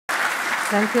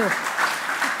Thank you.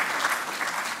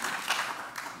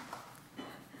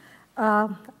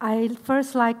 I'd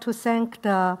first like to thank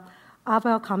the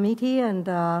Abel committee and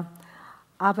the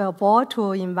Abel board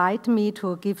to invite me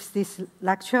to give this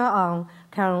lecture on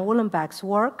Karen Uhlenbeck's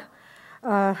work.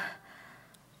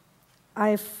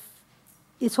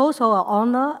 It's also an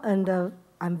honor, and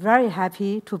I'm very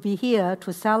happy to be here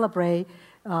to celebrate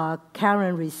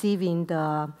Karen receiving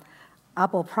the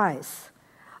Abel Prize.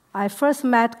 I first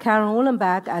met Karen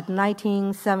Uhlenbeck at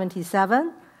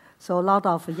 1977, so a lot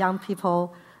of young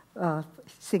people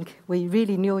think we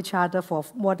really knew each other for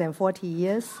more than 40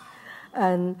 years.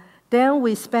 And then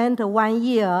we spent 1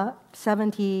 year,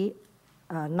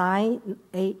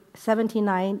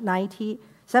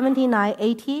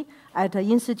 79-80, at the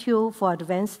Institute for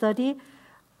Advanced Study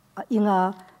in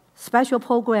a special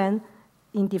program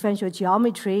in differential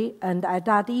geometry. And at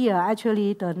that year,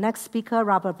 actually, the next speaker,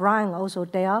 Robert Brown, also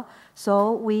there.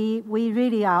 So we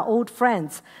really are old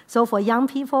friends. So for young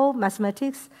people,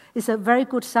 mathematics is a very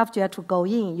good subject to go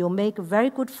in. You make very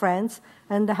good friends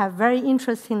and have very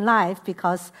interesting life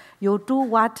because you do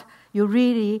what you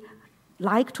really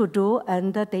like to do,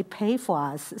 and they pay for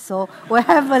us. So we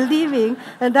have a living,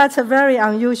 and that's a very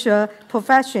unusual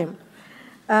profession.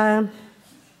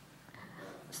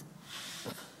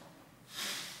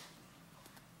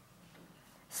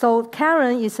 So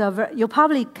Karen is you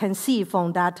probably can see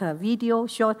from that video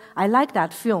short. I like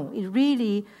that film. It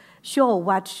really shows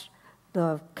what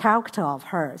the character of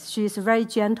her. She's very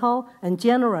gentle and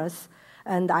generous,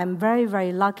 and I'm very,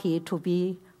 very lucky to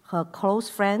be her close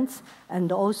friends,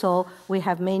 and also we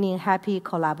have many happy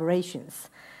collaborations.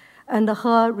 And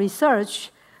her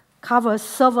research covers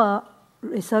several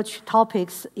research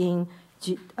topics in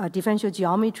differential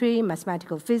geometry,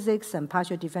 mathematical physics, and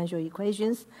partial differential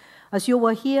equations. As you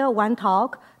will hear one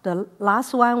talk, the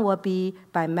last one will be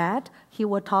by Matt. He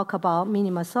will talk about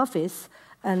minimal surface,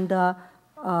 and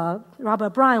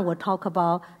Robert Brown will talk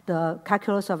about the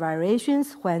calculus of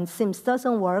variations when SIMS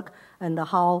doesn't work, and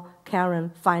how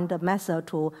Karen find a method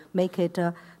to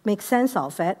make sense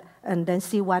of it, and then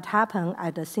see what happened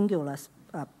at the singular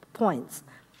points.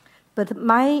 But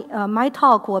my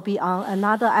talk will be on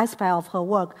another aspect of her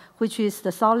work, which is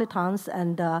the solitons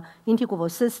and the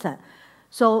integrable system.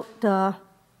 So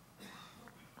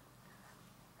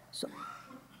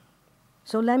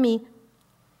let me,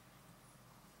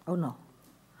 oh no.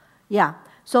 Yeah,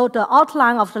 so the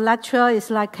outline of the lecture is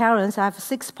like Karen's. I have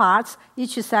 6 parts.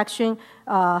 Each section,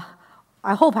 I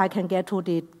hope I can get to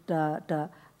the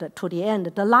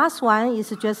end. The last one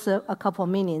is just a couple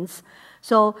minutes.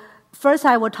 So first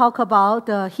I will talk about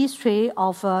the history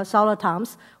of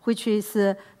solitons, which is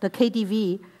the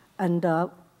KdV and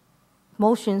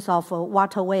motions of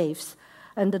water waves.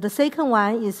 And the second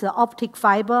one is optic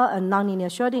fiber and nonlinear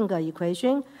Schrödinger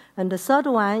equation. And the third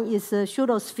one is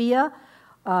pseudo-sphere,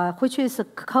 which is a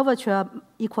curvature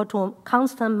equal to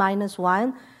constant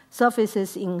 -1,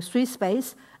 surfaces in 3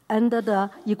 space. And the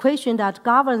equation that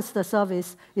governs the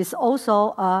surface is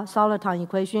also a soliton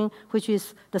equation, which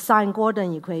is the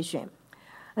Sine-Gordon equation.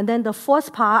 And then the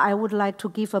fourth part, I would like to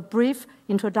give a brief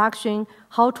introduction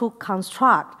how to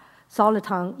construct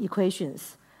soliton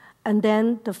equations. And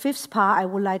then the fifth part, I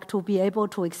would like to be able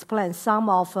to explain some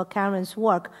of Karen's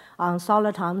work on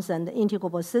solitons and the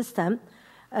integrable system.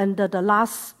 And the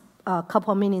last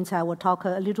couple of minutes, I will talk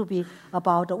a little bit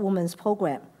about the women's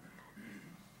program.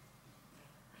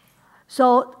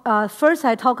 So first,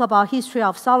 I talk about history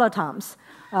of solitons.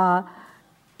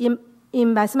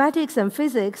 In mathematics and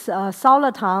physics, a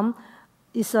soliton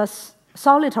is a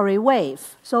solitary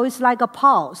wave. So it's like a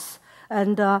pulse.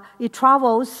 And it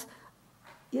travels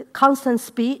at constant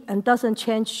speed and doesn't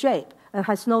change shape and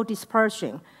has no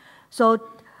dispersion. So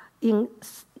in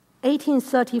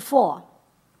 1834,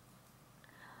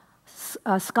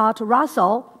 Scott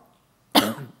Russell,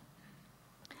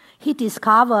 he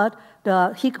discovered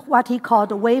what he called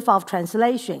the wave of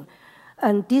translation.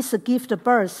 And this gives the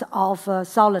birth of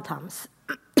solitons.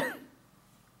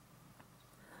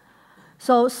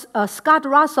 So Scott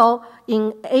Russell,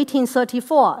 in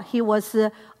 1834, he was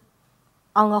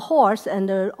on a horse and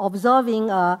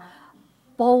observing a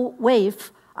boat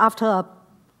wave after a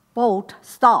boat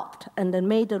stopped and then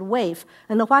made a wave.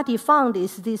 And what he found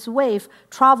is this wave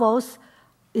travels,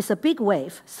 it's a big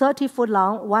wave, 30 foot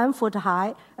long, 1 foot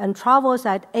high, and travels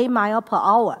at 8 miles per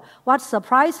hour. What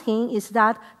surprised him is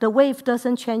that the wave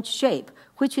doesn't change shape,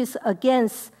 which is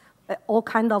against all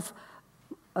kind of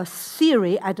a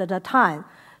theory at the time.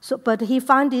 So, but he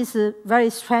found this very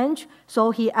strange,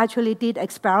 so he actually did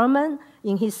experiment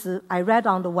in his, I read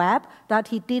on the web that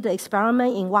he did an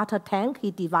experiment in water tank,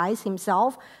 he devised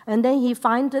himself, and then he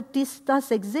found that this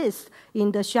does exist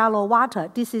in the shallow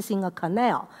water. This is in a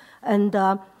canal. And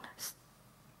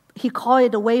he called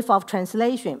it a wave of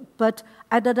translation. But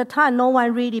at the time, no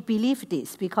one really believed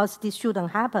this because this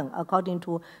shouldn't happen according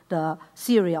to the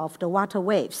theory of the water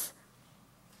waves.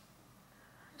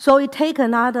 So it takes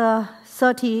another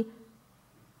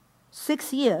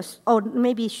 36 years, or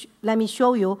maybe let me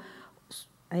show you.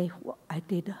 I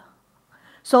did.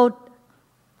 So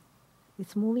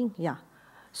it's moving, yeah.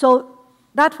 So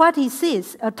that's what he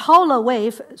sees, a taller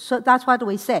wave, so that's what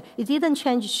we say. It didn't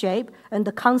change shape and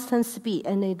the constant speed,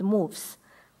 and it moves.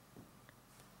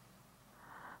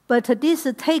 But this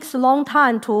takes a long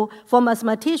time for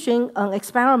mathematician, an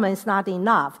experiment is not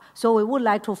enough. So we would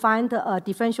like to find a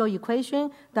differential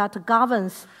equation that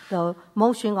governs the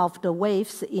motion of the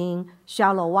waves in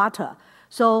shallow water.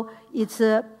 So it's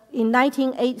in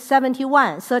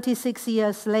 1971, 36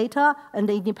 years later, and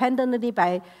independently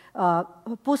by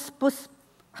Busnesk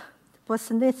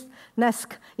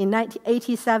in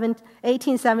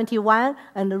 1871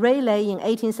 and Rayleigh in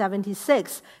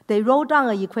 1876, they wrote down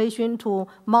an equation to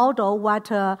model what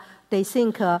they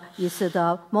think is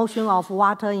the motion of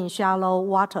water in shallow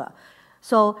water.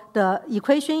 So the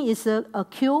equation is a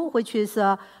Q, which is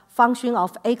a function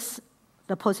of x,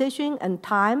 the position and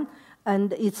time,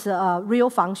 and it's a real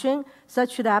function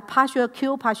such that partial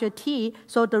Q, partial T,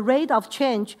 so the rate of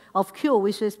change of Q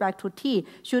with respect to T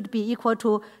should be equal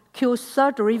to Q's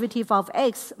third derivative of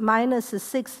x minus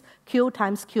 6Q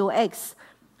times Qx.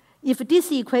 If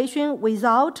this equation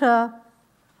without,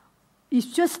 it's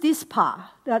just this part,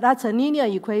 that's a linear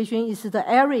equation, is the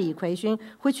area equation,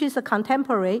 which is a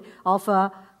contemporary of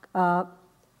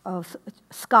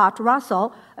Scott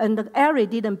Russell, and the Airy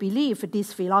didn't believe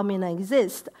this phenomenon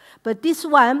exists. But this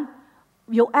one,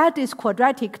 you add this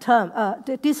quadratic term,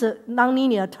 this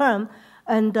nonlinear term,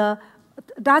 and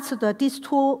that's these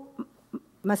two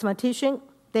mathematicians,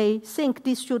 they think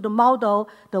this should model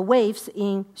the waves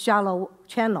in shallow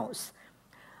channels.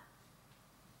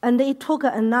 And it took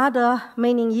another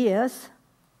many years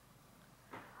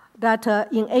that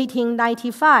in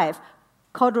 1895,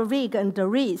 Koldovig and de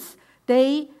Vries,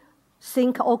 they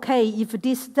think, okay, if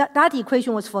that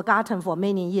equation was forgotten for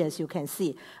many years, you can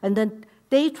see. And then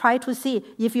they try to see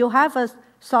if you have a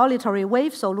solitary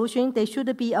wave solution, there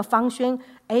should be a function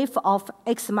f of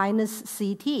x minus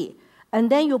ct. And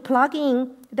then you plug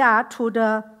in that to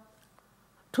the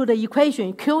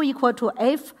equation, q equal to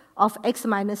f of x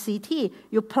minus ct.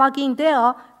 You plug in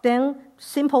there, then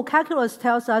simple calculus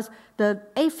tells us the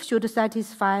f should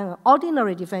satisfy an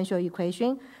ordinary differential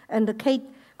equation, and the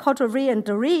Koldovig and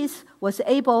de Vries was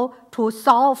able to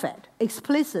solve it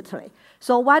explicitly.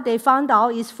 So what they found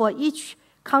out is for each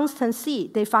constant c,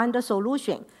 they find a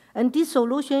solution. And this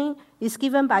solution is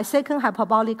given by second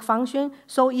hyperbolic function,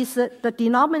 so it's, the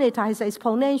denominator is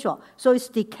exponential. So its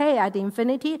decay at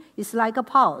infinity is like a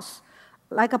pulse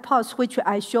which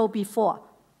I showed before.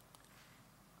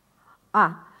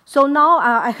 So now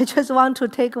I just want to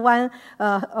take a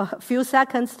few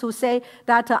seconds to say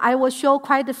that I will show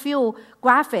quite a few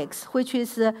graphics, which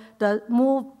is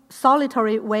the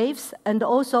solitary waves and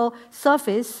also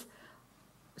surface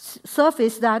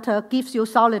that gives you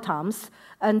solitons.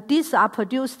 And these are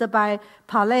produced by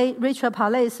Richard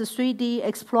Palais' 3D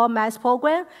Explore Math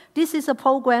program. This is a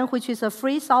program which is a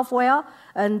free software,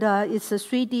 and it's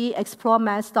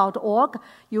 3dexploremath.org.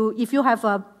 If you have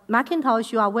a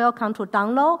Macintosh, you are welcome to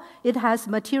download. It has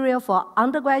material for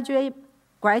undergraduate,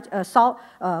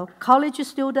 college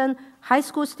student, high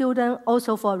school student,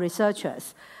 also for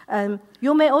researchers. And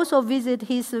you may also visit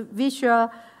his visual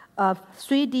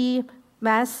 3D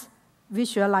math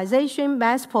visualization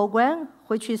math program,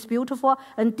 which is beautiful.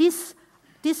 And this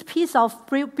piece of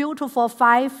beautiful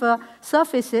 5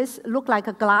 surfaces, look like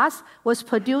a glass, was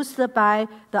produced by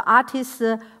the artists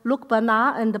Luc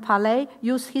Bernard and Palais,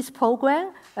 used his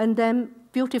program and then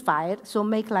beautify it, so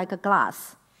make like a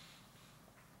glass.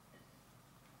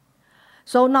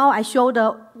 So now I show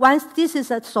this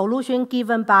is a solution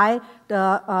given by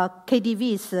the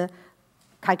KdV's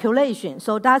calculation.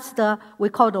 So that's we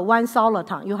call the one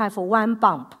soliton. You have one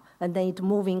bump, and then it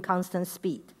moving constant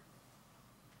speed.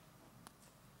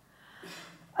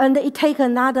 And it takes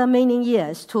another many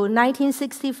years to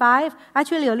 1965,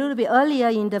 actually a little bit earlier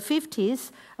in the 50s,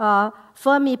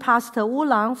 Fermi Pastor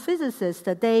Ulam, physicists,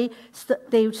 they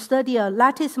study a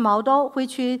lattice model,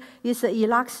 which is an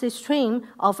elastic string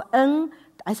of n,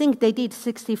 I think they did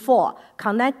 64,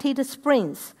 connected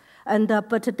springs.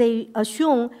 But they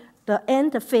assume the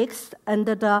end fixed and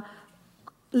the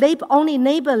only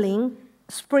neighboring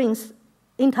springs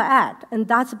interact, and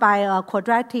that's by a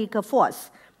quadratic force.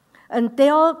 And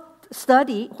their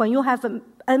study, when you have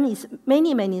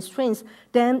many strings,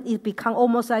 then it becomes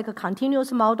almost like a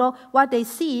continuous model. What they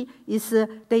see is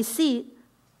they see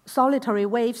solitary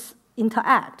waves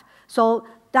interact. So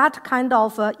that kind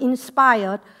of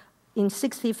inspired, in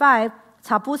 65,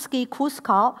 Chabusky,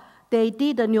 Kuskal, they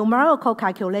did a numerical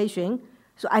calculation.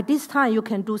 So at this time, you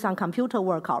can do some computer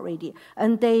work already.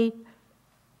 And they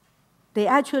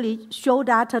actually show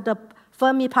that the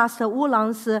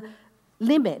Fermi-Pascal-Ulan's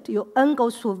limit, your n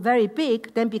goes to very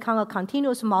big, then become a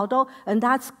continuous model, and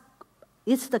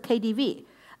it's the KDV.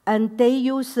 And they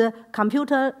use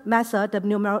computer method, the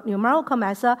numerical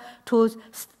method, to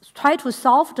try to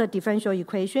solve the differential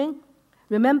equation.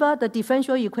 Remember, the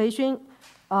differential equation,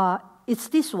 it's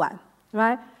this one,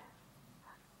 right?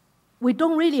 We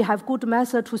don't really have good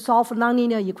method to solve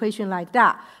nonlinear equation like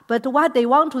that. But what they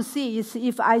want to see is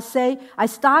if I say I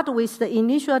start with the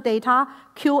initial data,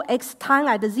 Qx time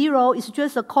at 0 is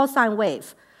just a cosine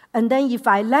wave. And then if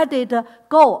I let it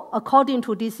go according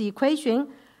to this equation,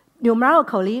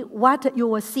 numerically, what you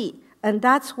will see. And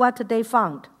that's what they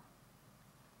found.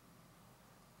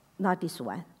 Not this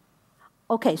one.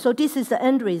 Okay, so this is the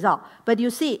end result. But you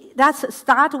see, that's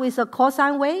start with a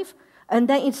cosine wave, and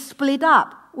then it's split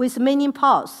up with many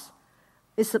pulses.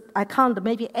 I count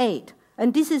maybe 8.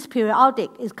 And this is periodic,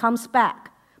 it comes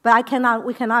back. But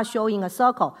we cannot show in a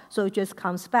circle, so it just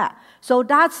comes back. So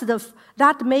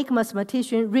that makes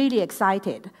mathematicians really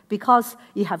excited, because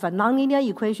you have a nonlinear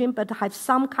equation, but have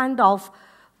some kind of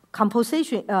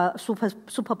composition,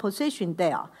 superposition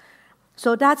there.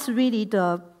 So that's really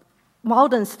the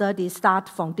modern studies start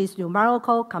from this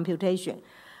numerical computation.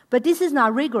 But this is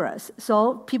not rigorous,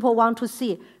 so people want to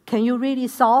see, can you really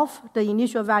solve the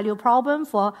initial value problem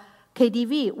for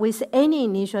KDV with any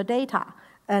initial data?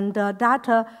 And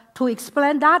to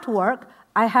explain that work,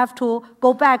 I have to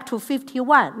go back to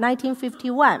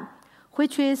 1951,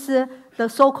 which is the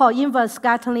so-called inverse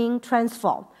scattering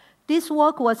transform. This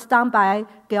work was done by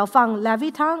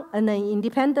Gelfand-Levitan and then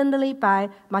independently by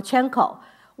Marchenko.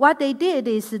 What they did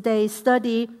is they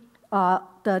studied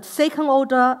the second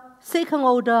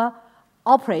order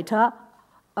operator,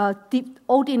 the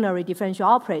ordinary differential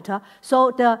operator.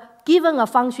 So the given a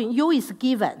function u is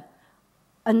given,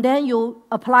 and then you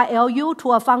apply Lu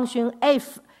to a function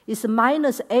f is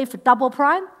minus f double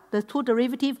prime, the two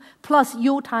derivative, plus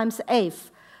u times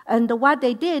f. And what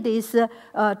they did is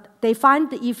they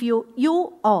find if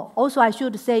also I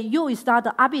should say u is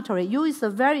not arbitrary. U is a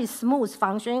very smooth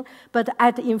function, but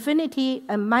at infinity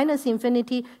and minus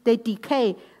infinity, they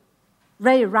decay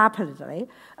very rapidly.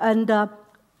 And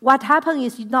what happens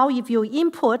is now if you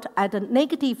input at a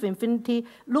negative infinity,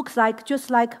 looks like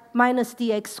just like minus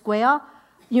dx squared.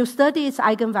 You study its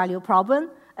eigenvalue problem,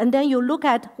 and then you look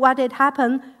at what had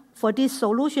happened for this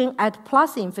solution at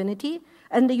plus infinity,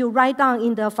 and you write down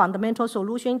in the fundamental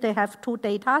solution, they have two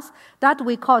data that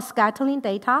we call scattering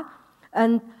data.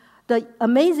 And the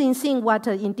amazing thing what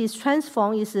in this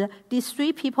transform is these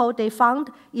three people they found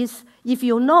is if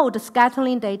you know the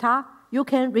scattering data, you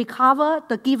can recover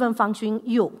the given function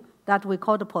u that we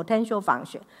call the potential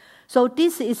function. So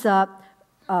this is a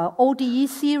ODE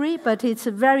theory, but it's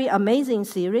a very amazing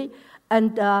theory.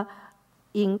 And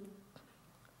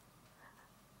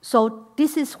so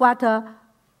this is what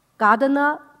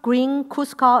Gardner, Green,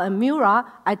 Kuskal, and Mura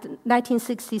at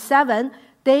 1967,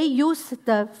 they used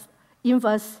the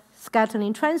inverse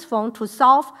scattering transform to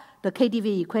solve the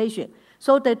KDV equation.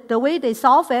 So the way they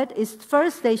solve it is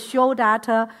first they show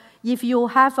that if you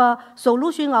have a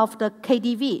solution of the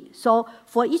KDV, so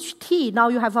for each t, now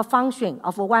you have a function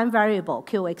of one variable,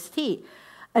 qxt,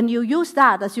 and you use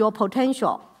that as your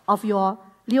potential of your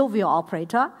Liouville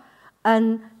operator,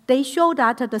 and they show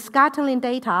that the scattering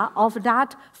data of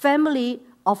that family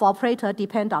of operator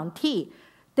depend on t.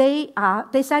 They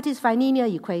satisfy linear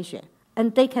equation,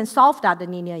 and they can solve that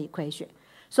linear equation.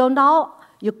 So now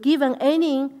you're given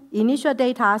any initial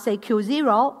data, say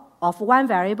q0 of one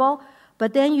variable,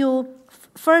 but then you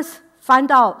first find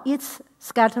out its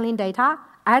scattering data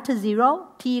at 0,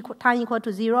 time equal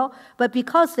to 0. But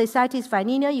because they satisfy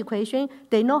linear equation,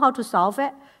 they know how to solve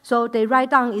it. So they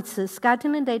write down its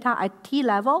scattering data at t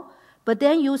level, but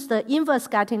then use the inverse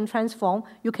scattering transform.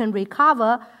 You can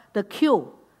recover the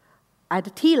q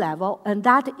at t level, and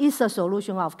that is a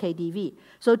solution of KDV.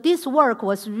 So this work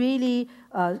was really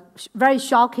very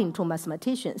shocking to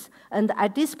mathematicians. And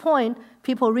at this point,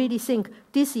 people really think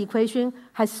this equation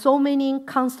has so many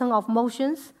constant of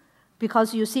motions,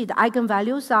 because you see the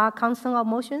eigenvalues are constant of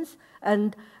motions,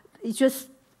 and it's just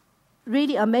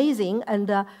really amazing.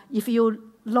 And if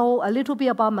you know a little bit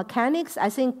about mechanics, I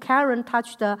think Karen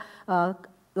touched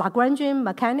Lagrangian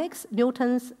mechanics,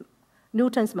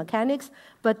 Newton's mechanics,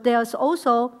 but there's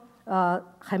also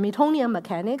Hamiltonian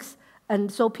mechanics.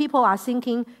 And so people are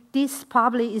thinking this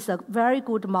probably is a very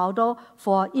good model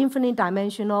for infinite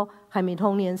dimensional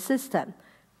Hamiltonian system.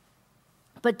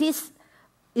 But this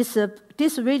is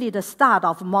really the start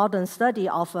of modern study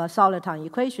of soliton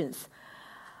equations.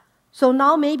 So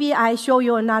now maybe I show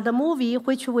you another movie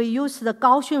which we use the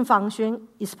Gaussian function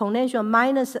exponential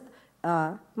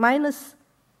minus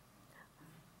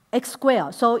x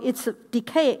squared. So it's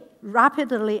decay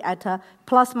rapidly at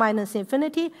plus minus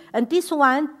infinity. And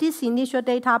this initial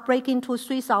data break into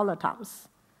 3 solitons.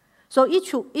 So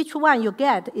each one you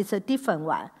get is a different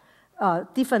one,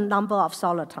 different number of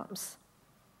solitons.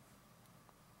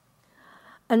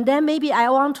 And then maybe I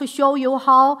want to show you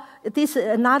how this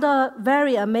another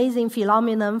very amazing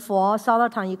phenomenon for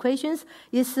soliton equations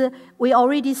is we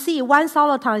already see one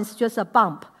soliton is just a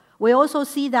bump. We also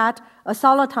see that a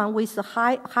soliton with a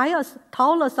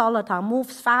taller soliton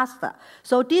moves faster.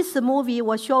 So this movie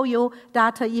will show you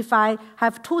that if I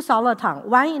have 2 solitons,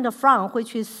 one in the front,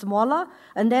 which is smaller,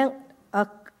 and then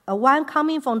one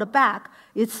coming from the back,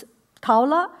 it's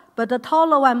taller, but the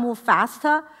taller one moves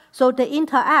faster, so they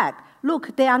interact.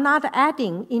 Look, they are not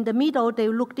adding. In the middle, they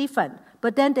look different,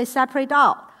 but then they separate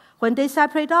out. When they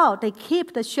separate out, they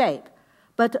keep the shape,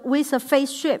 but with a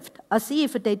phase shift, as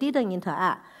if they didn't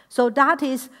interact. So that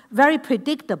is very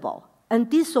predictable, and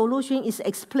this solution is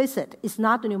explicit. It's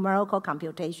not numerical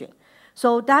computation.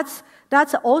 So that's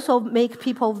also make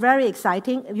people very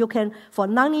exciting. You can, for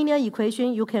nonlinear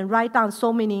equation, you can write down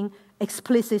so many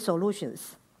explicit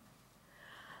solutions.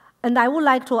 And I would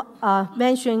like to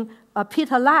mention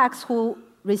Peter Lax, who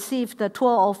received the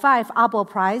 2005 Abel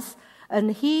Prize,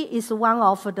 and he is one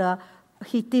of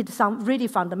he did some really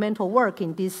fundamental work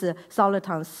in this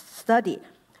soliton study.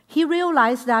 He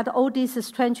realized that all this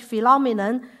strange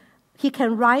phenomenon, he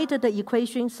can write the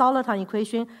equation, soliton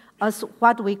equation, as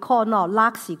what we call now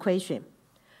Lax equation.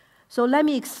 So let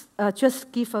me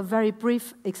just give a very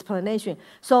brief explanation.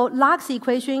 So Lax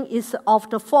equation is of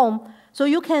the form, so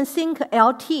you can think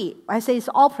LT, I say it's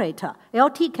operator.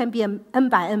 LT can be n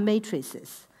by n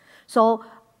matrices. So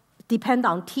depend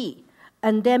on T.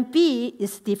 And then B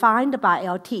is defined by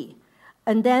LT.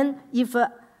 And then if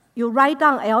you write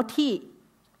down LT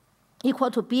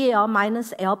equal to BL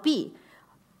minus LB,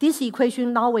 this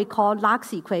equation now we call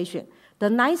Lax equation. The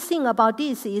nice thing about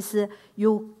this is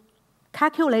you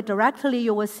calculate directly,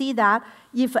 you will see that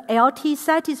if LT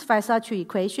satisfies such an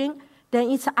equation, then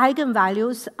its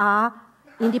eigenvalues are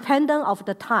independent of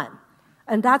the time.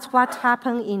 And that's what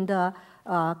happened in the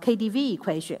KdV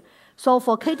equation. So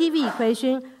for KdV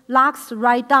equation, Lax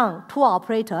write down 2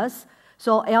 operators.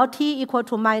 So LT equal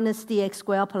to minus dx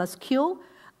squared plus q,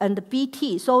 and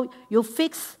BT. So you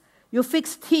fix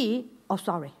T, oh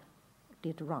sorry,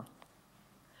 did wrong.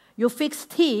 You fix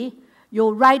T, you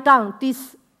write down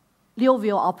this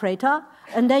Liouville operator,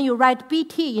 and then you write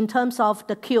BT in terms of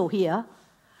the Q here.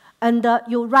 And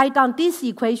you write down this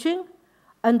equation,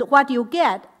 and what you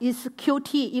get is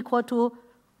Qt equal to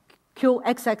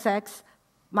Qxxx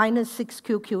minus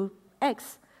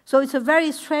 6QQx. So it's a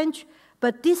very strange,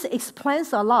 but this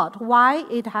explains a lot why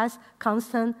it has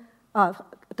constant, why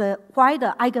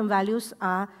the eigenvalues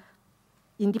are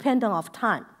independent of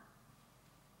time.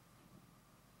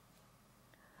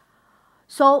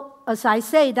 So as I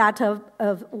say that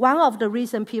one of the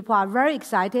reasons people are very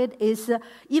excited is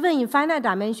even in finite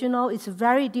dimensional, it's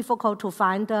very difficult to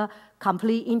find a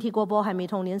complete integrable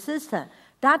Hamiltonian system.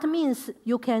 That means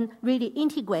you can really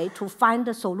integrate to find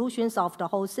the solutions of the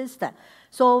whole system.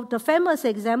 So the famous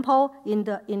example in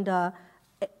the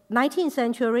 19th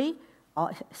century,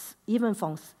 or even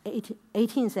from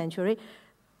 18th century,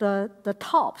 the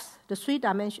tops, the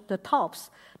 3-dimensional, the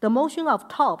tops, the motion of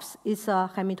tops is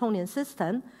a Hamiltonian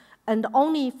system, and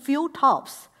only few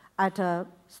tops at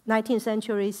 19th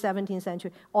century, 17th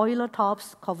century, Euler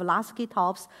tops, Kowalski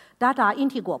tops, that are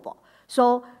integrable.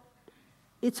 So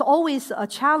it's always a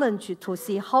challenge to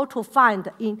see how to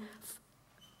find in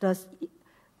the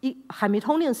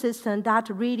Hamiltonian system that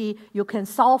really you can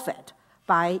solve it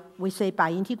by, we say,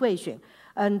 by integration.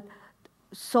 And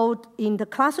so in the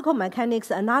classical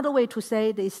mechanics, another way to say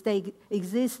it is they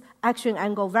exist action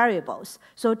angle variables.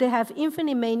 So they have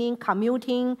infinite many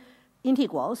commuting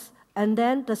integrals, and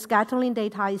then the scattering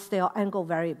data is their angle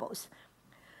variables.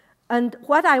 And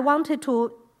what I wanted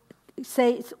to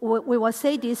say, we will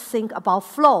say this thing about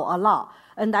flow a lot.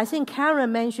 And I think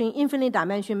Karen mentioned infinite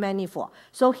dimension manifold.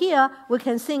 So here we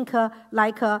can think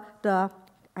I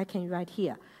can write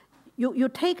here. You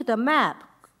take the map,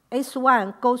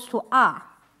 S1 goes to R.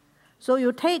 So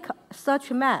you take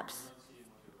such maps.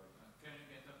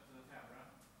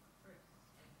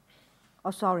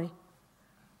 Oh, sorry.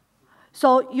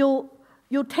 So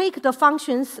you take the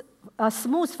functions,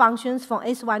 smooth functions from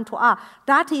S1 to R.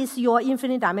 That is your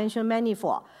infinite dimension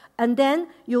manifold. And then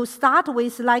you start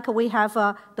with, like we have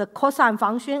the cosine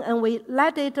function, and we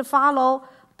let it follow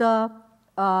the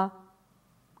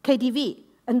KdV.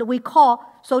 And we call,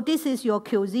 so this is your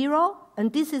Q0,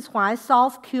 and this is when I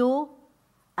solve Q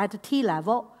at T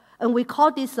level, and we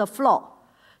call this a flow.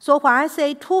 So when I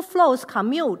say two flows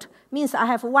commute, means I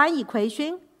have one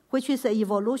equation, which is the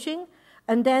evolution,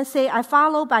 and then say I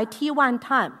follow by T1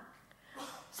 time.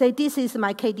 Say this is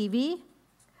my KdV,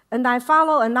 and I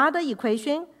follow another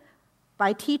equation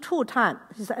by T2 time.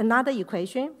 This is another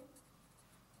equation.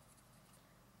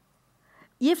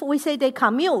 If we say they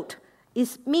commute,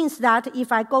 it means that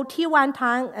if I go T1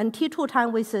 time and T2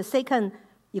 time with the second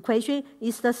equation,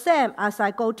 it's the same as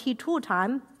I go T2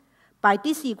 time by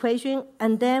this equation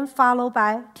and then follow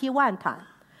by T1 time.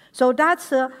 So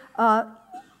that's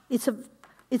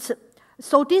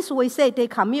so this we say they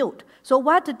commute. So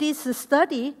what this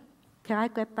study, can I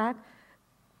get back?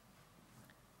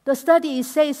 The study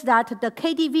says that the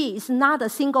KdV is not a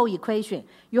single equation.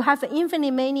 You have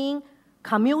infinite many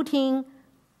commuting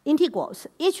integrals.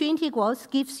 Each integrals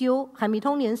gives you,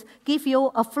 Hamiltonians, give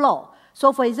you a flow.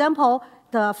 So for example,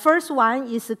 the first one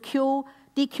is Q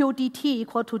dq dt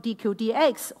equal to dq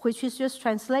dx, which is just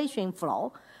translation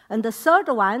flow. And the third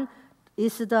one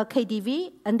is the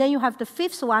KdV. And then you have the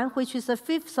fifth one, which is the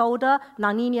fifth order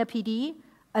nonlinear PDE,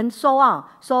 and so on.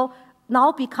 So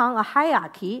now become a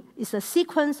hierarchy. It's a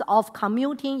sequence of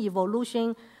commuting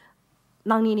evolution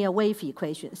nonlinear wave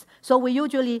equations. So we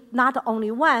usually not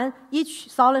only one, each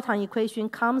soliton equation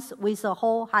comes with a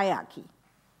whole hierarchy.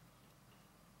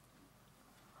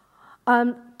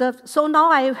 So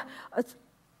now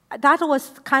that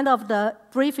was kind of the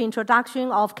brief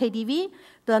introduction of KdV.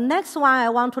 The next one I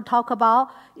want to talk about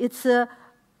is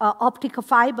optical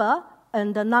fiber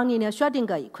and the nonlinear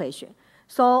Schrödinger equation.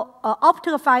 So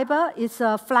optical fiber is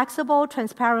a flexible,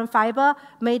 transparent fiber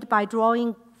made by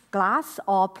drawing glass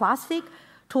or plastic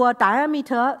to a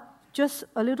diameter just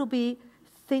a little bit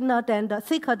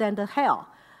thicker than the hair.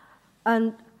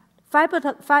 And fiber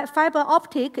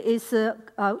optic is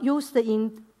used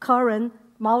in current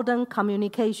modern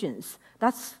communications.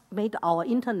 That's made our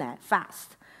internet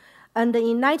fast. And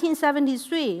in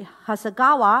 1973,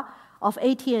 Hasegawa of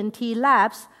AT&T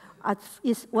Labs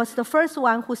was the first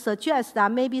one who suggests that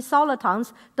maybe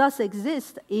solitons does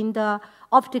exist in the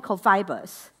optical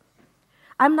fibers.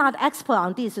 I'm not expert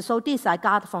on this, so this I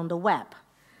got from the web.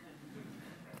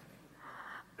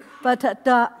 But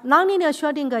the nonlinear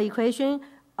Schrödinger equation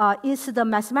is the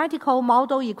mathematical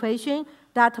model equation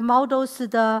that models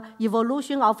the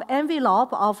evolution of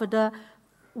envelope of the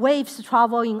waves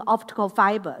traveling optical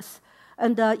fibers.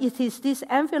 And it is this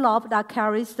envelope that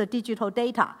carries the digital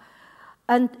data.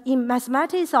 And in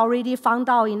mathematics, already found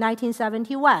out in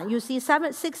 1971. You see,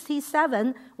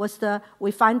 67 was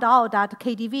we find out that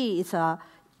KdV is a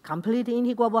completely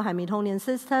integrable Hamiltonian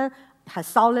system, has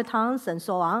solitons and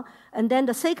so on. And then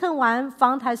the second one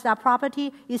found has that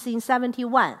property is in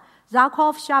 71.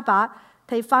 Zarkov, Shabat,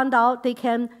 they found out they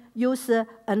can use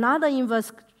another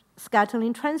inverse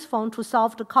scattering transform to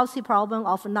solve the Cauchy problem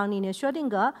of nonlinear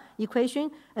Schrödinger equation.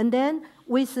 And then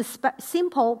with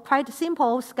quite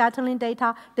simple scattering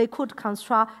data, they could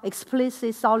construct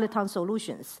explicit soliton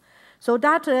solutions. So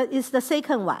that is the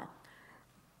second one.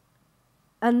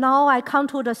 And now I come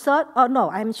to the third. Oh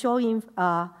no, I'm showing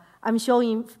one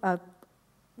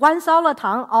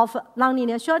soliton of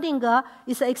nonlinear Schrödinger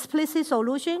is an explicit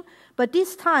solution. But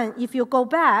this time, if you go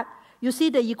back, you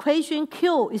see the equation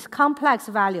Q is complex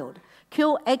valued.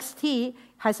 Qxt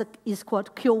is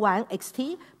called Q1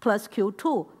 xt plus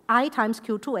Q2, I times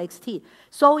Q2 xt.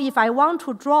 So if I want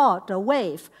to draw the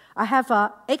wave, I have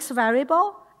a x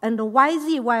variable, and the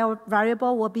yz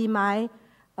variable will be my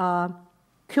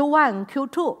Q1,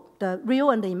 Q2, the real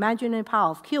and the imaginary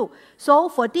power of Q. So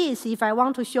for this, if I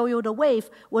want to show you the wave,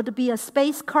 would be a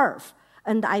space curve.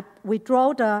 And we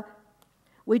draw the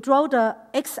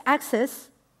x-axis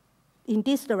in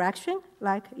this direction,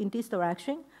 like in this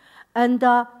direction. And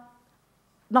now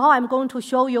I'm going to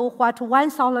show you what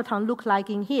one soliton looks like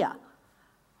in here.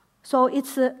 So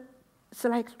it's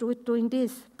like doing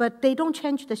this, but they don't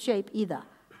change the shape either,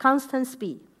 constant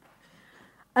speed.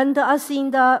 And as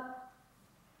in the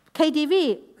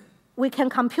KdV, we can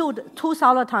compute two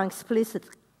solitons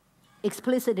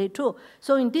explicitly too.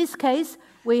 So in this case,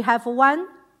 we have one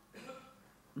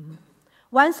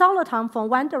soliton from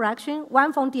one direction,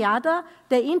 one from the other.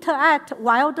 They interact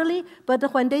wildly,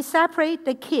 but when they separate,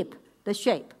 they keep the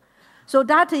shape. So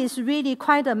that is really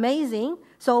quite amazing.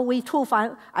 So we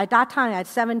found, at that time, at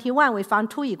 71, we found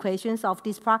 2 equations of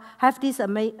this have these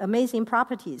amazing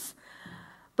properties.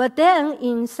 But then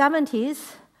in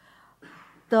 70s,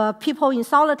 the people in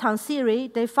Solitons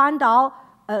theory, they found out,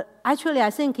 actually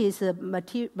I think it's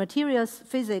materials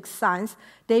physics science,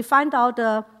 they found out,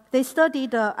 they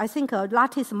studied, I think, a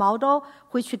lattice model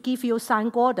which give you sine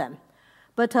Gordon.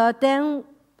 But then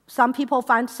some people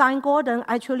find sine Gordon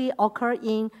actually occur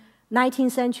in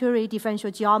 19th century differential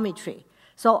geometry.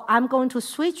 So I'm going to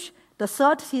switch the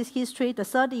third history, the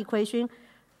third equation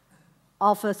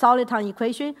of a soliton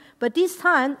equation, but this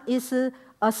time is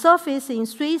a surface in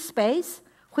 3 space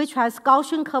which has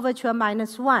Gaussian curvature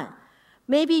 -1.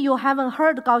 Maybe you haven't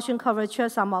heard Gaussian curvature.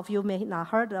 Some of you may not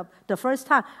heard of the first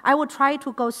time. I will try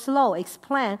to go slow,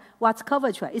 explain what's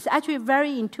curvature. It's actually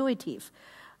very intuitive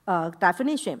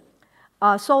definition.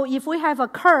 So if we have a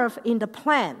curve in the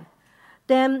plane,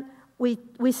 then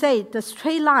we say the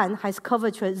straight line has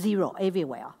curvature 0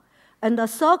 everywhere. And the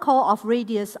circle of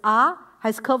radius r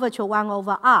has curvature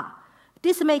 1/r.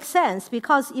 This makes sense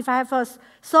because if I have a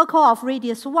circle of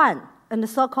radius 1 and a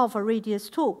circle of radius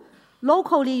 2,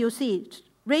 locally you see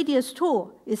radius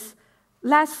 2 is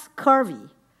less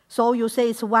curvy. So you say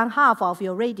it's 1/2 of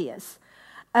your radius.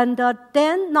 And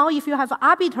then now if you have an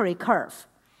arbitrary curve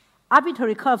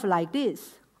like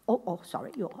this,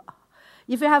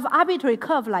 if you have arbitrary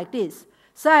curve like this,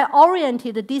 so I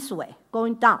oriented this way,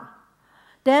 going down,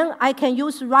 then I can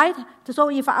use right, so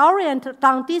if I orient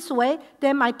down this way,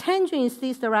 then my tangent is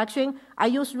this direction, I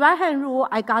use right-hand rule,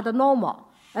 I got a normal.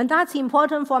 And that's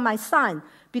important for my sine,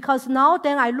 because now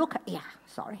then I look,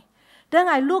 then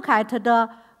I look at the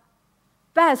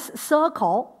best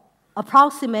circle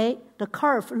approximate the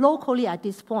curve locally at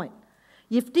this point.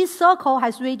 If this circle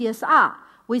has radius r,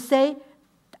 we say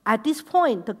at this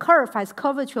point the curve has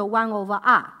curvature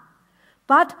 1/r.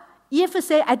 But if we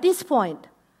say at this point,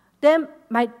 then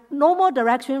my normal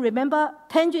direction, remember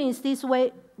tangent is this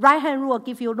way, right-hand rule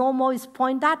give you normal is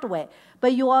point that way.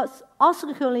 But you are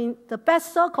oscillating, the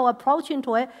best circle approaching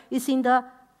to it is in the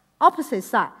opposite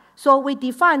side. So we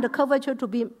define the curvature to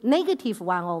be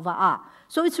 -1/r.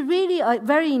 So it's really a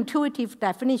very intuitive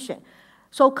definition.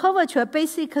 So curvature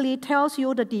basically tells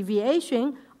you the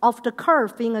deviation of the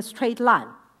curve being a straight line.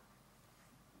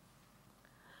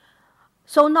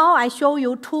 So now I show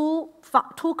you two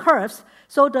curves.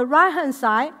 So the right-hand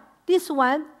side, this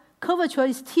one, curvature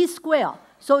is t².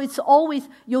 So it's always,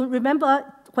 you remember,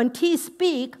 when t is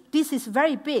big, this is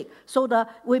very big. So it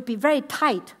will be very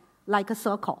tight, like a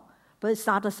circle. But it's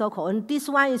not a circle. And this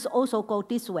one is also go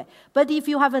this way. But if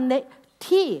you have a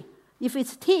t, if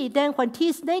it's t, then when t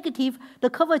is negative, the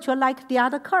curvature, like the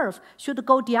other curve, should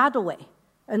go the other way.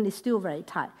 And it's still very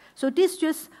tight. So this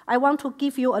just, I want to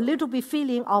give you a little bit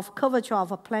feeling of curvature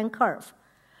of a plane curve.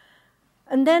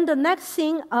 And then the next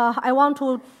thing, I want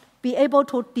to be able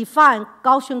to define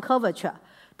Gaussian curvature.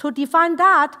 To define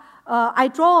that, I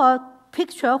draw a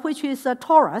picture which is a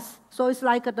torus. So it's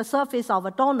like the surface of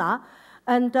a donut.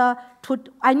 And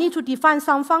I need to define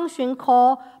some function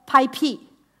called pi p.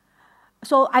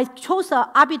 So I chose an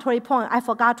arbitrary point. I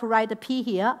forgot to write the p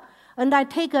here. And I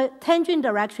take a tangent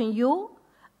direction u,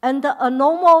 and a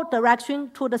normal direction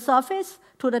to the surface,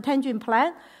 to the tangent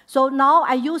plane. So now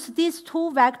I use these two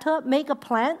vectors, make a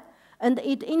plane, and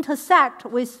it intersects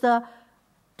with the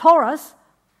torus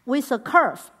with a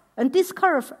curve. And this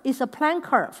curve is a plane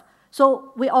curve.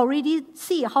 So we already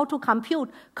see how to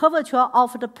compute curvature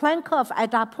of the plane curve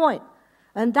at that point.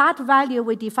 And that value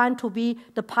we define to be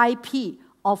the pi p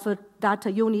of that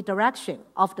unit direction,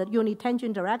 of the unit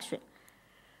tangent direction.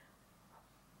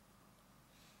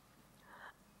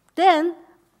 Then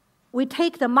we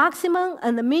take the maximum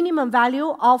and the minimum value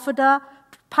of the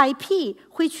pi p,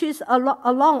 which is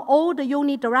along all the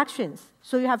unit directions.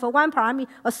 So you have one parameter,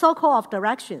 a circle of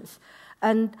directions.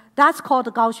 And that's called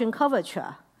the Gaussian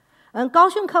curvature. And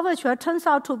Gaussian curvature turns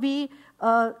out to be,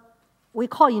 we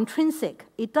call intrinsic.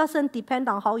 It doesn't depend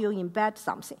on how you embed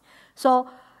something. So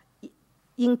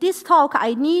in this talk,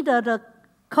 I need the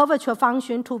curvature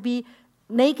function to be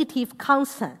negative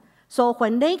constant. So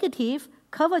when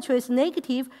curvature is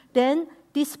negative, then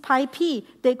this pi p,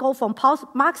 they go from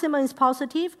maximum is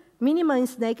positive, minimum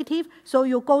is negative, so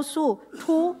you go through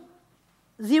 2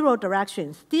 zero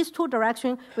directions. These 2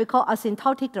 directions we call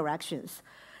asymptotic directions.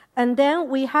 And then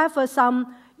we have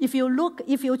some, if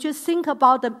you just think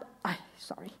about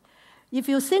if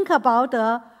you think about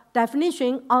the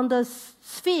definition on the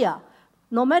sphere,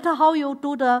 no matter how you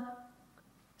do the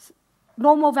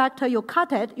normal vector, you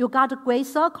cut it, you got a gray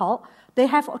circle. They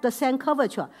have the same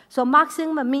curvature. So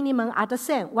maximum and minimum are the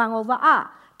same, 1 over r.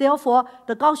 Therefore,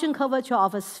 the Gaussian curvature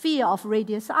of a sphere of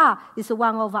radius r is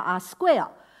 1 over r squared.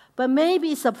 But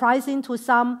maybe surprising to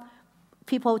some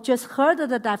people just heard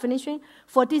the definition.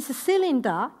 For this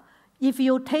cylinder, if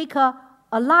you take a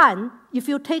line, if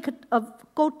you take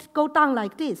go down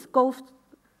like this,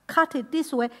 cut it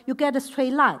this way, you get a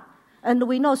straight line. And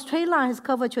we know straight line has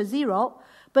curvature 0.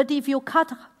 But if you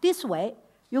cut this way,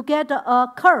 you get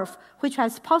a curve which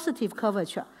has positive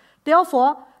curvature.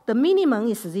 Therefore, the minimum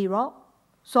is 0.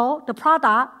 So the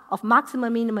product of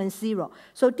maximum minimum is 0.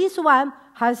 So this one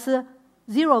has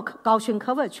 0 Gaussian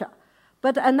curvature.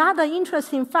 But another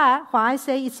interesting fact, why I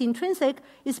say it's intrinsic,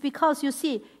 is because you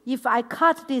see, if I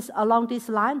cut this along this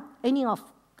line, any of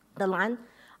the line,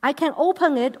 I can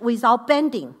open it without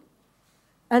bending,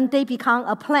 and they become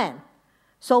a plane.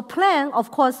 So plane, of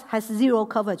course, has 0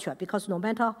 curvature, because no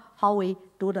matter how we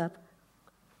do the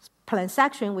plane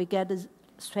section, we get a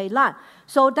straight line.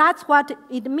 So that's what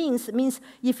it means. It means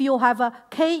if you have a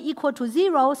k equal to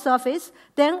 0 surface,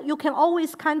 then you can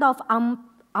always kind of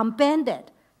unbend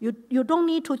it. You don't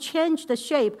need to change the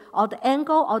shape or the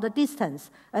angle or the distance,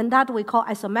 and that we call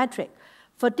isometric.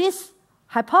 For this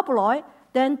hyperboloid,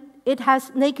 then it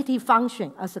has negative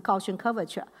function as a Gaussian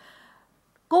curvature.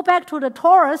 Go back to the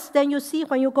torus, then you see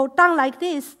when you go down like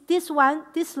this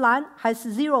line has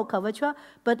 0 curvature,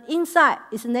 but inside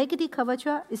is negative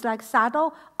curvature, it's like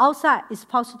saddle, outside is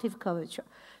positive curvature.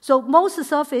 So most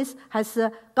surface has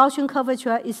a Gaussian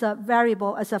curvature is a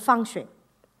variable as a function.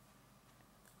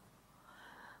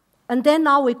 And then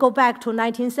now we go back to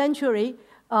 19th century.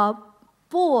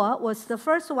 Bohr was the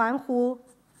first one who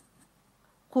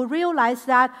realized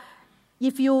that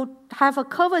if you have a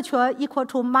curvature equal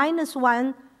to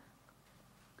 -1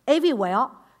 everywhere,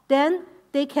 then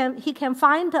he can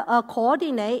find a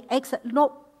coordinate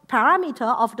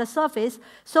parameter of the surface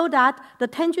so that the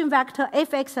tangent vector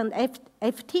fx and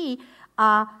ft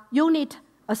are unit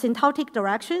asymptotic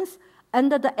directions,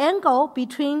 and the angle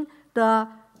between the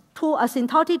two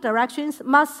asymptotic directions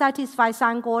must satisfy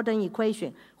sine-Gordon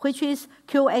equation, which is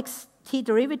qxt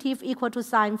derivative equal to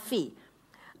sine phi.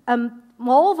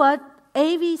 Moreover,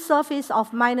 every surface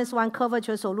of -1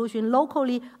 curvature solution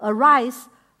locally arises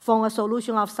from a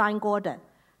solution of sine-Gordon.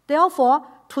 Therefore,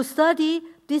 to study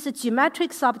this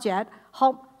geometric subject,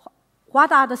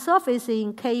 what are the surfaces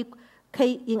in K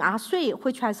in R3,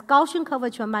 which has Gaussian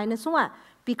curvature -1,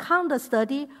 become the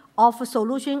study of a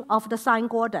solution of the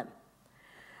sine-Gordon.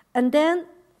 And then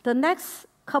the next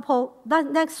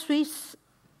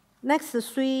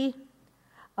three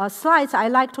slides, I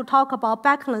like to talk about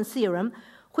Becquerel theorem,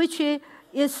 which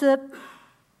is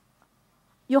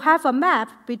you have a map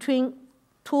between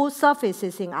two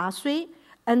surfaces in R3,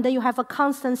 and then you have a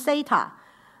constant theta.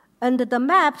 And the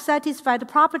map satisfies the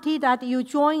property that you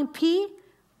join P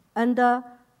and the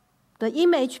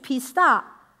image P star,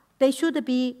 they should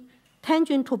be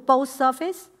tangent to both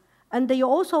surfaces. And you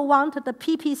also want the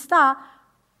PP star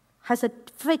has a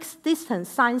fixed distance,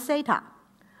 sine theta.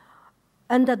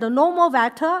 And the normal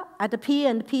vector at the P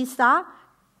and P star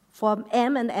for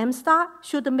M and M star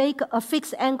should make a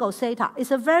fixed angle theta.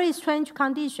 It's a very strange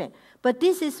condition. But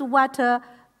this is what the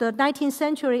 19th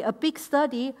century, a big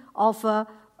study of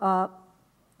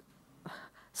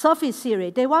surface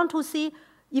theory. They want to see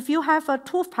if you have a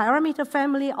two-parameter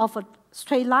family of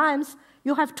straight lines,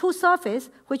 you have two surfaces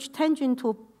which tangent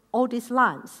to all these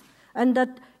lines. And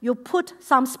that you put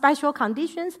some special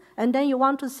conditions, and then you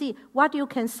want to see what you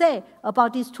can say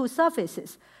about these two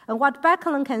surfaces. And what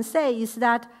Becquerel can say is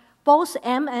that both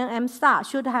M and M star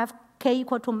should have k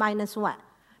equal to -1.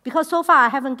 Because so far I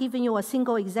haven't given you a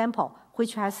single example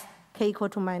which has k equal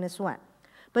to -1.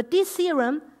 But this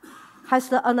theorem has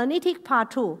the analytic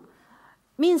part too.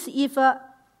 Means if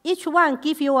each one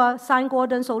gives you a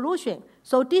sine-Gordon solution,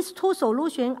 so these two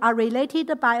solutions are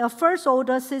related by a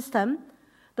first-order system,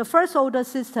 the first-order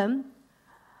system.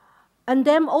 And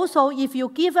then also, if you're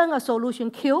given a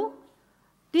solution Q,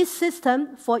 this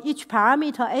system for each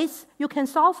parameter S, you can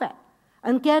solve it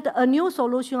and get a new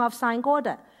solution of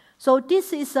sine-Gordon. So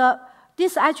this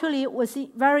actually was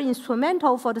very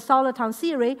instrumental for the soliton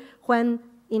theory when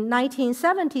in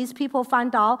 1970s people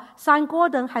found out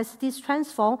sine-Gordon has this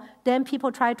transform, then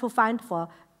people try to find for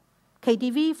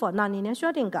KdV for nonlinear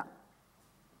Schrödinger.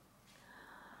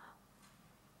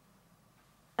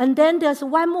 And then there's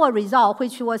one more result,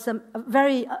 which was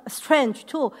very strange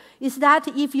too, is that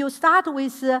if you start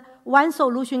with one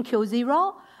solution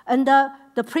Q0, and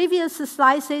the previous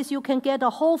slide says you can get a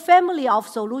whole family of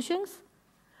solutions,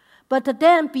 but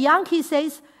then Bianchi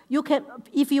says You can,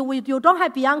 if you don't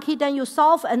have Bianchi, then you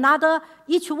solve another,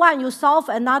 each one you solve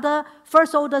another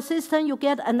first-order system, you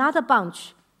get another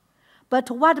bunch. But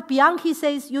what Bianchi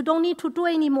says, you don't need to do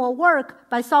any more work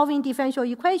by solving differential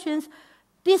equations.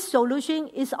 This solution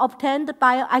is obtained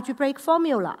by an algebraic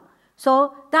formula.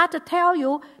 So that tells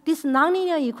you this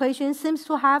nonlinear equation seems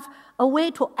to have a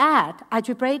way to add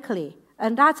algebraically.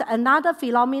 And that's another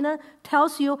phenomenon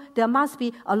tells you there must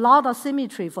be a lot of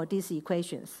symmetry for these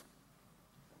equations.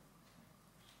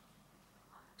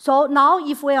 So now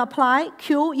if we apply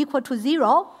Q equal to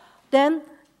 0, then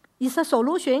it's a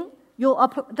solution.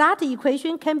 That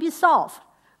equation can be solved.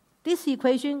 This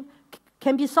equation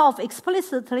can be solved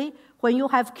explicitly when you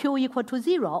have Q equal to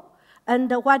 0.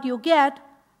 And what you get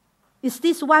is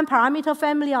this one-parameter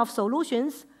family of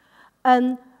solutions.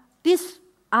 And these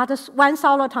are the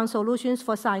one-soliton solutions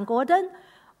for Sine-Gordon.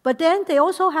 But then they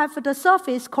also have the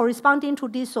surface corresponding to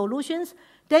these solutions.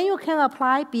 Then you can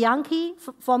apply Bianchi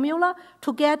formula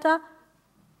to get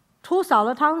two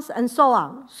solitons and so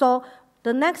on. So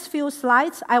the next few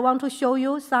slides, I want to show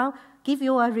you give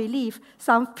you a relief,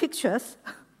 some pictures.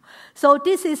 So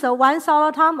this is a one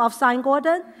soliton of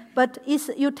Sine-Gordon, but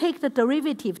you take the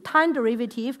derivative, time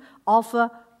derivative of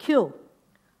Q.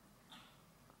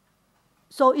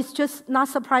 So it's just not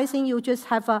surprising you just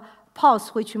have a pulse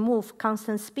which moves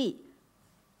constant speed.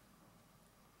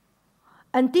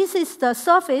 And this is the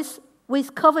surface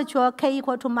with curvature k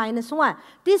equal to -1.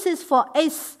 This is for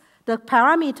S, the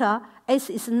parameter S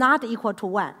is not equal to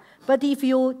 1. But if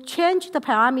you change the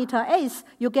parameter S,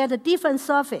 you get a different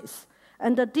surface.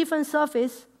 And the different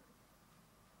surface,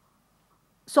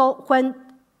 so when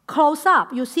close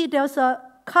up, you see there's a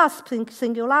cusp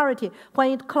singularity.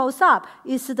 When it close up,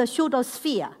 it's the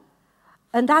pseudo-sphere.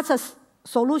 And that's a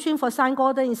solution for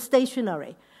Sine-Gordon is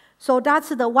stationary. So that's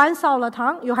the one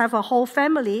soliton. You have a whole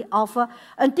family of,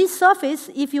 and this surface,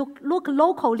 if you look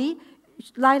locally,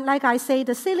 like I say,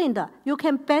 the cylinder, you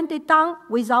can bend it down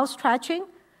without stretching,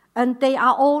 and they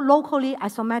are all locally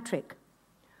isometric.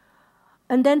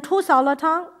 And then two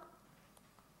soliton,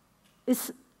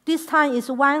 this time is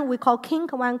one we call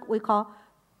kink, one we call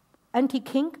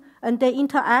anti-kink, and they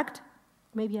interact.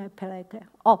 Maybe I play like that.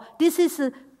 Oh, this is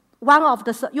one of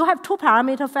the, you have two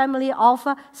parameter family of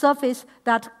surface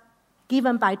that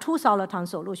given by two soliton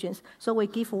solutions. So we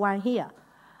give one here.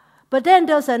 But then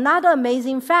there's another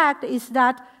amazing fact is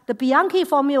that the Bianchi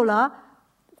formula,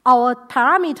 our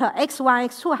parameter x1,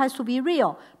 x2 has to be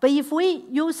real. But if we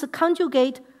use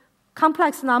conjugate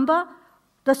complex number,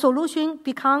 the solution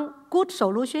become good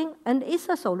solution and it's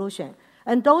a solution.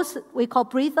 And those we call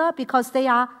breather because they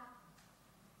are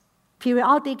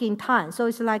periodic in time. So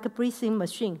it's like a breathing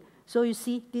machine. So you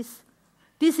see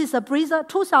this is a breather,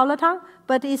 two soliton,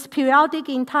 but it's periodic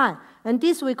in time. And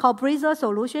this we call breather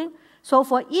solution. So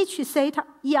for each theta,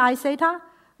 EI theta,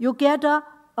 you get a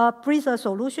breather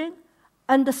solution.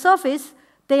 And the surface,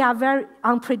 they are very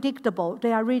unpredictable.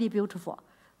 They are really beautiful.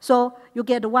 So you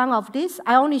get one of these.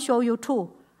 I only show you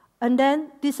two. And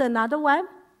then this another one.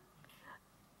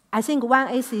 I think one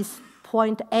is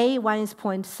 0.8, one is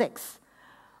 0.6.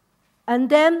 And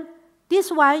then this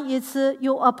one is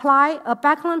you apply a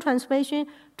Backlund transformation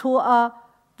to a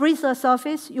breather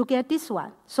surface, you get this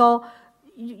one. So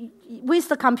with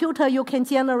the computer, you can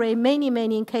generate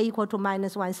many k equal to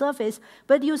 -1 surface.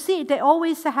 But you see, they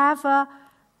always have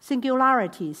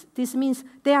singularities. This means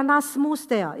they are not smooth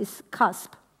there. It's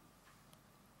cusp.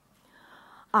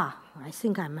 I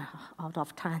think I'm out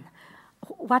of time.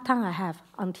 What time I have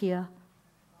until?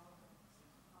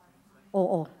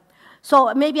 Oh.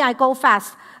 So maybe I go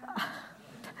fast.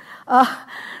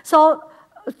 So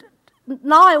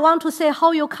now I want to say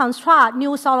how you construct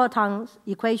new soliton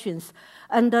equations.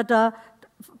 And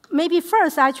maybe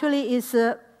first actually is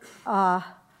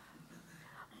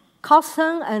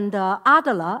Carlson and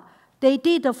Adler. They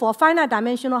did for finite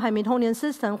dimensional Hamiltonian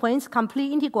system, when it's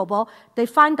complete integrable, they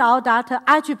find out that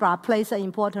algebra plays an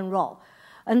important role.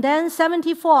 And then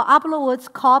 74,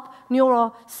 Abelwoods, Kopp,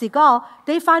 Neural, Segal,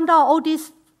 they find out all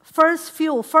these first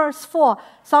four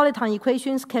soliton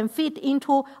equations can fit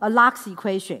into a Lux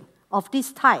equation of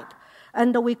this type.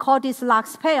 And we call this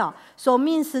Lux pair. So it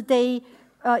means it's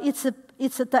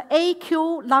the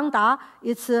AQ lambda,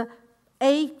 it's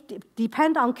A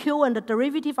depend on Q and the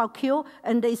derivative of Q,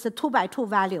 and it's a 2x2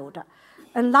 valued.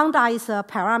 And lambda is a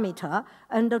parameter,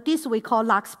 and this we call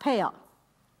Lux pair.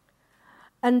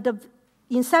 And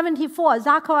in 74,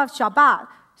 Zakharov, Shabbat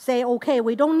say, okay,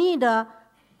 we don't need a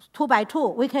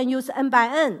 2x2. We can use n by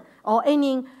n, or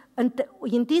any, and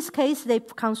in this case, they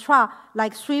construct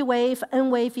like 3-wave,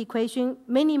 n-wave equation,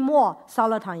 many more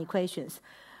soliton equations.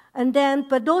 And then,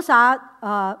 but those are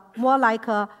more like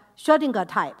Schrödinger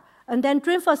type. And then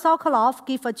Drinford-Sokolov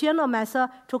give a general method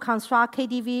to construct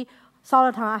KDV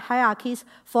soliton hierarchies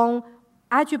from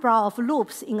algebra of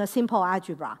loops in a simple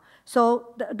algebra.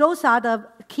 So those are the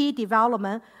key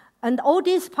development. And all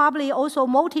this probably also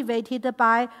motivated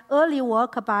by early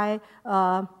work by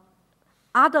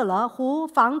Adler, who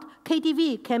found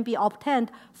KDV can be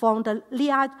obtained from the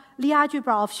Lie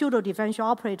algebra of pseudo-differential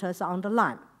operators on the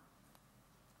line.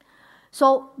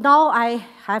 So now I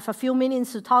have a few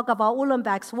minutes to talk about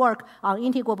Uhlenbeck's work on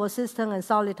integrable system and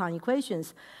soliton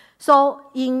equations. So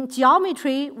in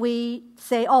geometry, we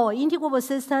say, oh, integrable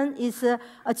system is a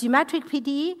geometric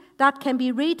PDE that can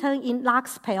be written in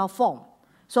Lax pair form.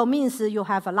 So it means you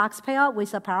have a Lax pair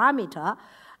with a parameter,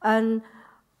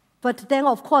 but then,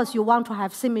 of course, you want to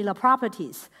have similar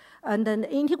properties. And an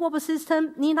integrable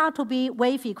system need not to be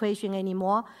wave equation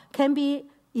anymore, can be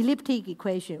elliptic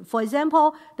equation. For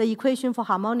example, the equation for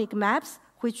harmonic maps,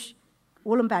 which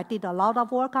Uhlenbeck did a lot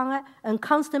of work on it, and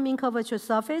constant mean curvature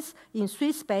surface in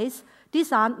 3 space.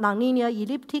 These are nonlinear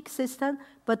elliptic systems,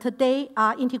 but they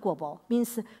are integrable,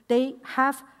 means they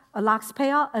have a Lax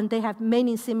pair and they have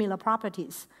many similar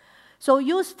properties. So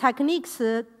use techniques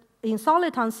in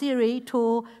soliton theory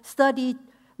to study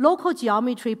local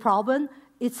geometry problem.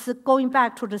 It's going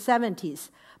back to the 70s,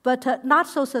 but not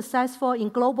so successful in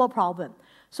global problem.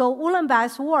 So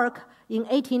Uhlenbeck's work in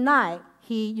 1989,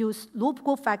 he used loop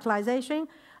group factorization,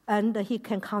 and he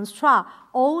can construct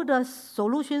all the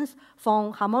solutions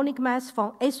from harmonic maps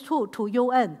from S2 to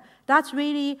UN. That's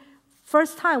really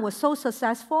first time was so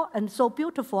successful and so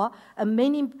beautiful,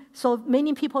 and so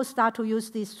many people start to use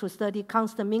this to study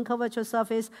constant mean curvature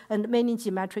surface and many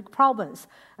geometric problems.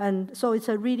 And so it's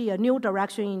really a new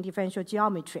direction in differential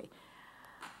geometry.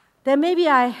 Then maybe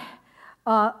I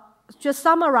just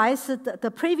summarize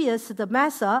the previous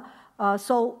method.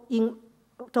 So in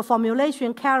the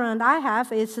formulation Karen and I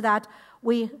have is that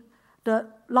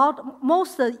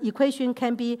most equation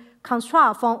can be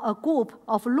constructed from a group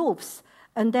of loops.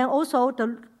 And then also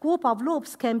the group of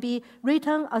loops can be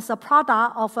written as a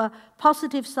product of a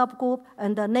positive subgroup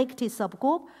and a negative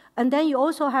subgroup. And then you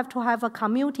also have to have a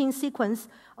commuting sequence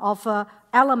of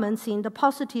elements in the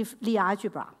positive Lie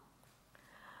algebra.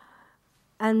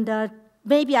 And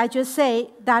maybe I just say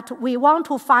that we want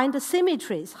to find the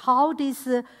symmetries,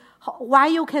 why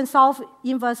you can solve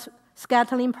inverse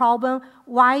scattering problem,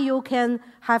 why you can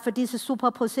have this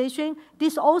superposition.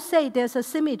 This all say there's a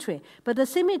symmetry, but the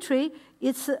symmetry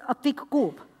is a big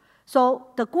group. So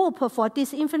the group for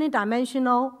this infinite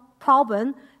dimensional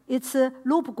problem, it's a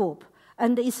loop group.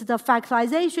 And it's the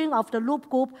factorization of the loop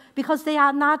group because they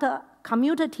are not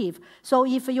commutative. So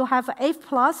if you have F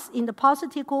plus in the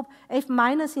positive group, F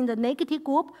minus in the negative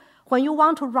group, when you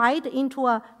want to write into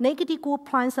a negative group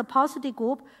plus a positive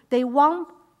group, they won't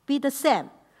be the same.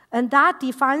 And that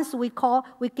defines, we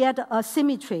get a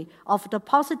symmetry of the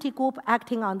positive group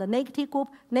acting on the negative group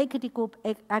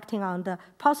acting on the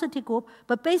positive group.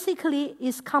 But basically,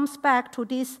 it comes back to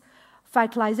this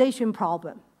factorization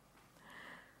problem.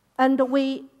 And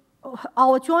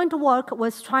our joint work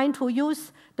was trying to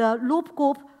use the loop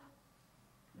group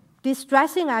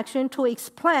distressing action to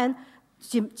explain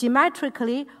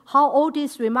geometrically how all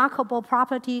this remarkable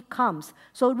property comes.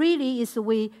 So really is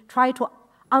we try to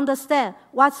understand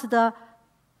what's the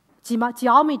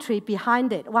geometry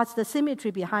behind it, what's the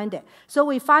symmetry behind it. So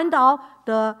we find out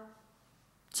the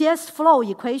J's flow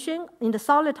equation in the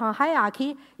soliton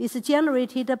hierarchy is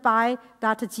generated by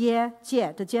that J,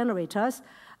 the generators.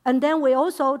 And then we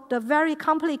also, the very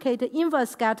complicated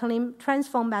inverse scattering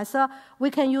transform method,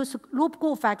 we can use loop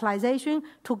group factorization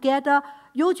to get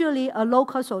usually a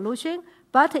local solution.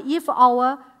 But if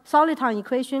our soliton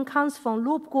equation comes from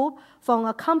loop group, from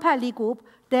a compact Lie group,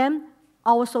 then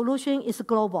our solution is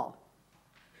global.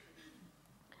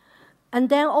 And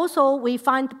then also we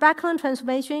find background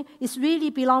transformation is really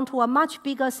belong to a much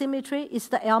bigger symmetry. It's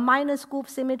the L minus group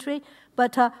symmetry.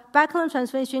 But background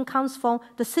transformation comes from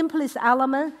the simplest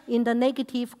element in the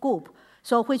negative group,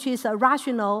 so which is a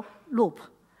rational loop.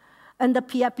 And the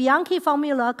Bianchi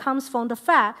formula comes from the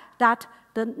fact that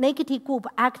the negative group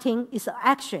acting is an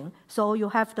action, so you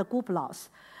have the group loss.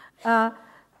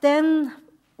 Then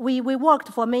we worked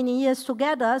for many years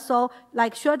together, so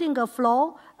like Schrödinger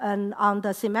flow and on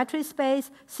the symmetry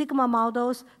space, sigma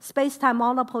models, space-time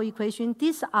monopole equation,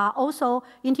 these are also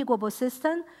integrable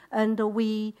systems, and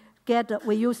we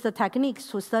use the techniques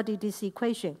to study this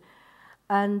equation.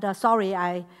 And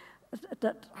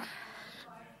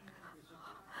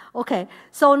okay,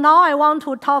 so now I want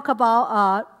to talk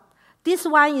about, this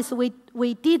one is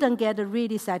we didn't get a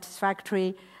really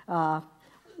satisfactory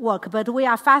work, but we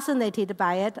are fascinated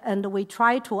by it, and we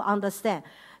try to understand.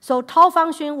 So tau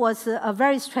function was a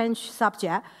very strange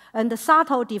subject, and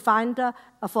Sato defined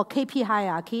for KP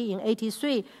hierarchy in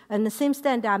 1983, and since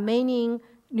then there are many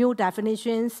new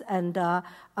definitions and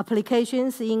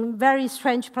applications in very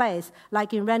strange places,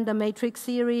 like in random matrix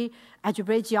theory,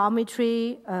 algebraic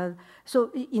geometry,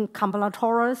 so in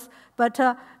combinatorials. But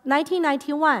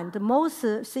 1991, the most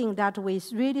thing that we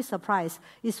really surprised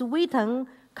is Witten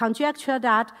conjecture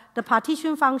that the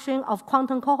partition function of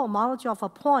quantum cohomology of a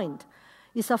point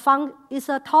is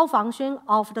a tau function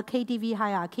of the KdV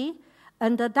hierarchy,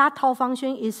 and that tau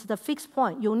function is the fixed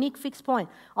point, unique fixed point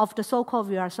of the so-called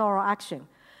Virasoro action.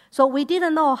 So we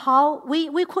didn't know how,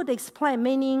 we could explain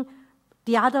many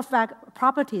the other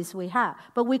properties we have,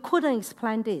 but we couldn't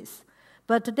explain this.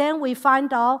 But then we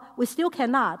find out, we still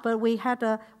cannot, but we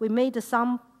made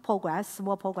some progress,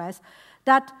 small progress,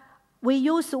 that we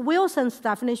use Wilson's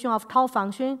definition of tau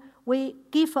function. We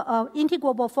give an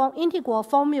integral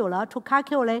formula to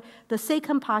calculate the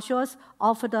secant partials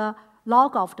of the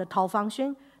log of the tau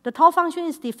function. The tau function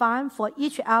is defined for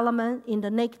each element in the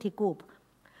negative group.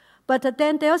 But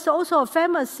then there's also a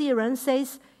famous theorem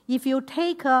says if you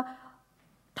take a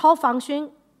tau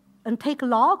function and take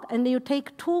log, and you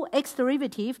take 2 x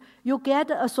derivative, you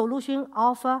get a solution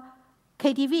of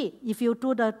KdV if you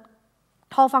do the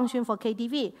tau function for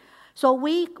KdV. So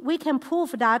we can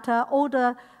prove that all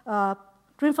the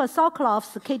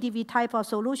Greenfeld-Sokolov's KdV type of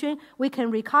solution, we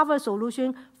can recover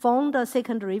solution from the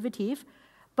second derivative.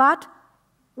 But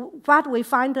what we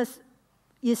find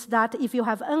is that if you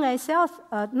have NSL,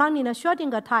 nonlinear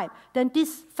Schrödinger type, then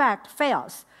this fact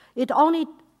fails. It only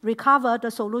recovers the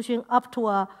solution up to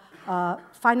a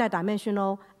finite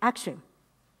dimensional action.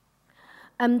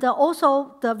 And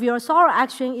also, the Virasoro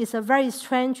action is a very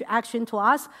strange action to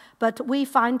us, but we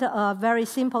find a very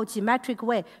simple geometric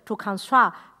way to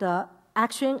construct the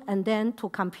action and then to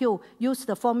compute, use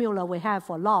the formula we have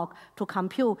for log to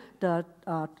compute the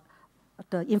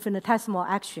infinitesimal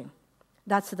action.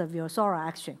 That's the Virasoro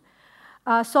action.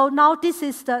 So now this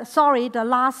is the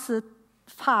last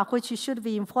part, which should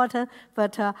be important,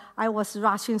 but I was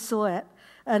rushing through it.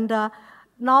 And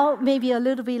now maybe a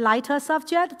little bit lighter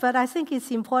subject, but I think it's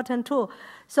important too.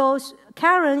 So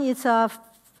Karen is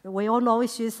we all know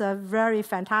she's a very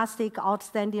fantastic,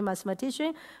 outstanding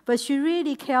mathematician, but she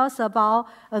really cares about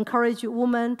encouraging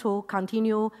women to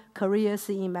continue careers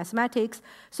in mathematics.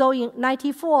 So in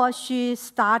 1994, she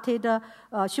started,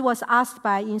 she was asked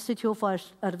by Institute for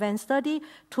Advanced Study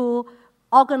to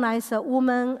organize a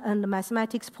women and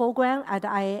mathematics program at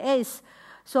IAS.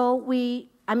 So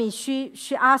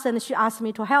she asked, and she asked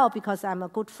me to help because I'm a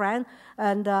good friend.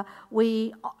 And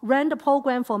we ran the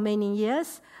program for many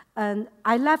years. And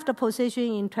I left the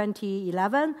position in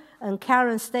 2011, and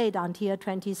Karen stayed until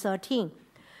 2013.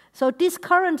 So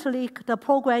currently, the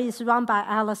program is run by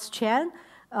Alice Chen,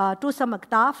 Dusa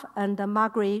McDuff, and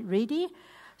Margaret Reedy.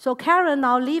 So Karen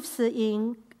now lives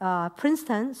in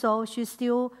Princeton, so she's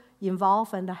still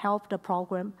involved and help the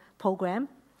program.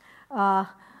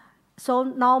 So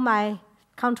now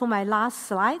come to my last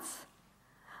slides.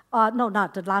 No,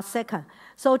 not the last second.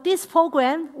 So this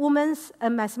program, Women's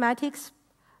and Mathematics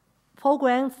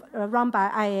program run by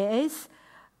IAS,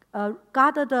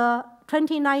 got the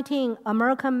 2019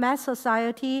 American Math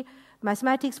Society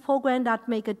Mathematics program that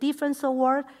make a difference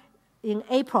award in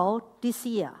April this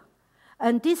year.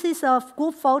 And this is a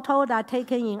group photo that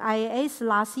taken in IAS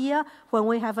last year when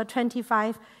we have a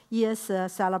 25 years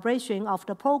celebration of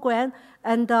the program.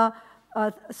 And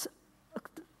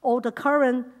all the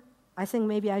current, I think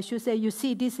maybe I should say, you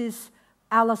see this is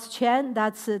Alice Chen,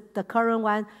 that's the current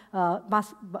one,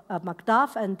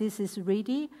 McDuff, and this is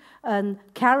Reedy. And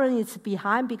Karen is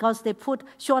behind because they put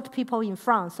short people in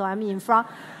front, so I'm in front.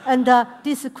 And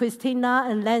this is Christina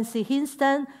and Nancy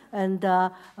Hinston, and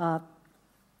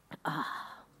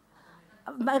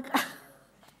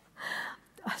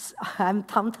I'm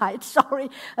tongue-tied, sorry.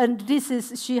 And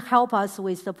she helped us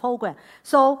with the program.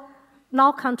 So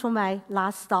now come to my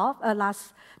last stop.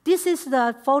 This is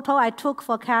the photo I took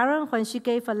for Karen when she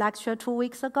gave a lecture 2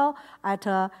 weeks ago at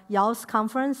Yale's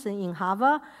conference in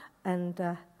Harvard.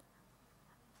 And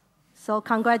so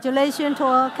congratulations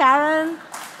to Karen,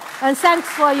 and thanks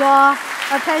for your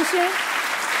attention.